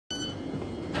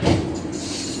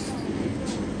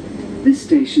This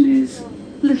station is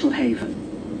Littlehaven.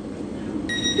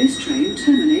 This train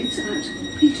terminates at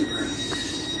Peterborough.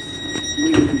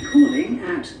 We will be calling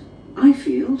at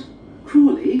Ifield,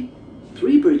 Crawley,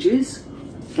 Three Bridges,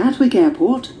 Gatwick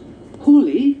Airport,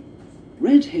 Hawley,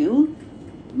 Red Hill,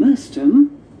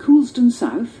 Merstham, Coulsdon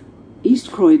South,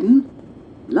 East Croydon,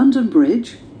 London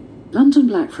Bridge, London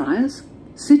Blackfriars,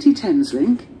 City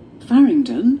Thameslink,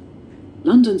 Farringdon,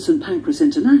 London St Pancras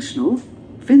International,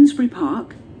 Finsbury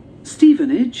Park,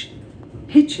 Stevenage,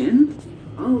 Hitchin,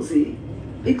 Alsey,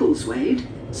 Biggleswade,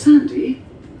 Sandy,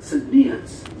 St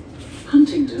Neots,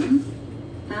 Huntingdon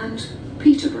and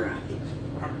Peterborough.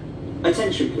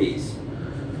 Attention please.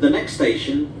 The next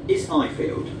station is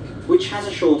Ifield, which has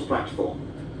a short platform.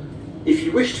 If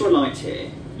you wish to alight here,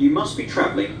 you must be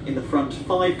travelling in the front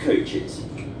 5 coaches.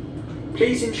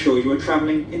 Please ensure you are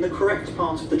travelling in the correct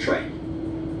part of the train.